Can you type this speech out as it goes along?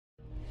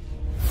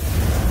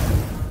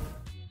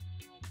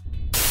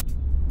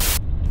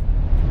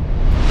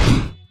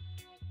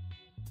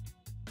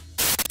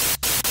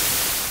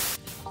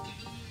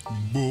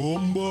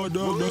boy,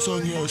 dog, that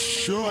song is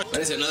short. What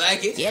is it, not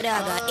like it? Yeah,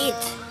 dog,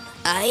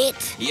 I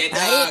hit. Yeah,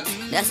 dog.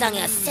 That song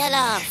you sell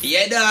off.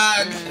 Yeah,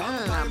 dog.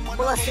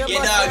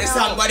 Yeah, dog, the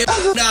song by the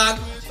dog.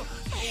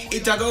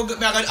 It a go,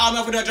 I'm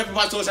not gonna drop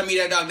on social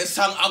media, dog. The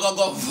song I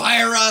go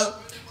viral.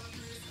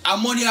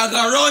 And money I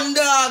go run,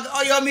 dog.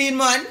 How you mean,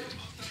 man?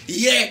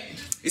 Yeah.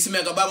 This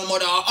me go buy my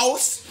mother a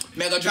house.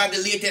 Me go drive the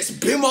latest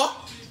Bimmer.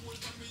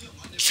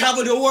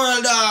 Travel the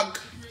world, dog.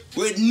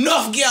 With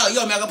enough girl.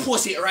 Yo, me go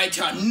post it right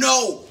here.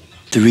 No.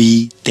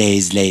 3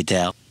 days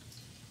later.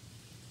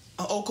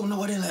 How come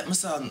nobody like my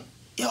song?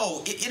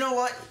 Yo, you know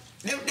what?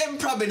 Them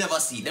probably never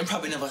see it. Them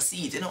probably never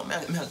see it. You know,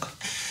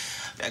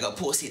 I go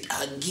post it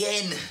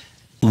again.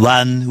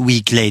 1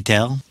 week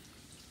later.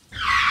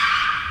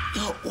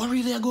 Yo, what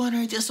really are going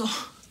right there, so?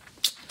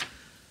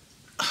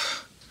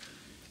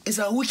 It's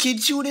a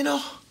wicked tune, you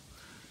know?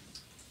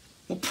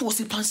 We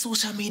post it on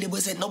social media,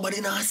 but said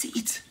nobody now see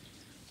it.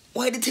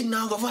 Why the thing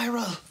now go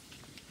viral?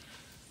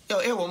 Yo,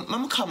 here, I'm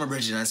gonna call my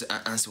brother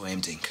and see what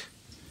him think.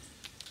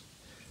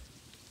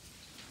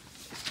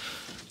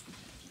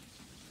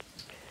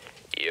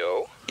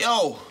 Yo.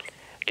 Yo.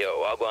 Yo,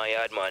 what go on,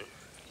 Yaadman?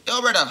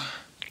 Yo, brother.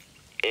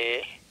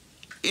 Eh?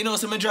 You know,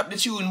 so me drop the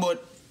tune,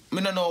 but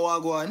me don't know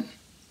what go on.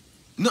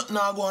 Nothing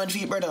now go on for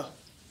you, brother.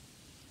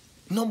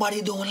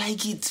 Nobody don't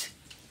like it.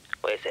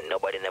 Why you say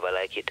nobody never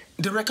like it?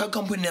 The record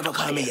company never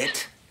call me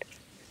yet.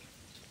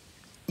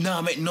 Nah,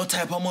 I make no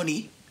type of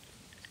money.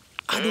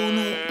 I don't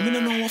know. Me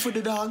don't know what for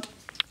the dog.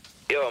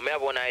 Yo, me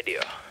have one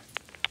idea.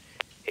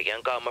 You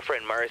can call my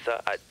friend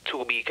Marissa at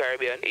 2B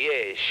Caribbean.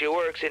 Yeah, she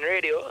works in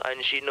radio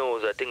and she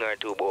knows a thing or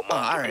two about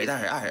marketing.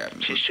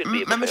 Alright. She should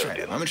be able Let me to try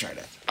help that. Let me try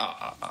that.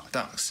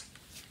 Thanks.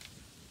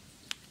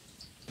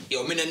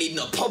 Yo, me no need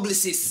no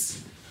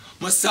publicist.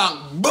 My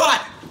song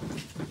bad.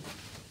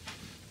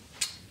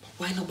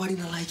 Why nobody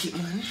not like it,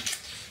 man?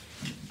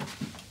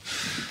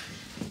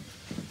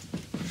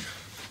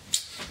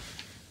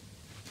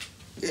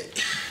 Yeah.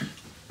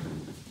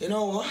 You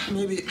know what?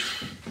 Maybe.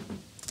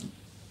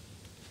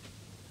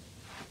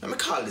 Let me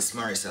call this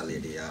Marissa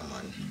lady, yeah,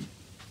 man.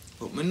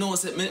 But me know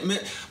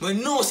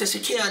say she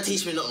can't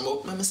teach me nothing,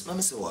 but let me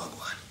say what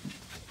go on.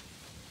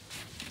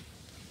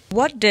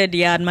 What did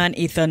Yaadman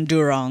Etan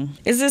do wrong?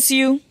 Is this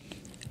you?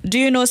 Do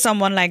you know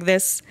someone like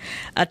this?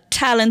 A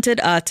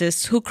talented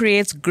artist who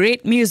creates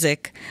great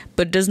music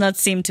but does not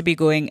seem to be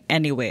going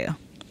anywhere.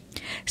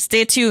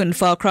 Stay tuned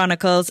for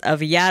Chronicles of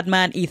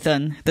Yaadman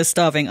Etan, the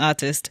starving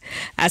artist,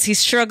 as he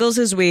struggles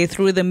his way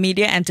through the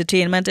media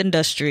entertainment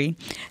industry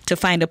to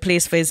find a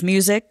place for his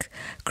music,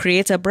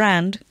 create a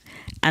brand,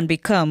 and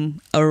become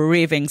a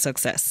raving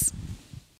success.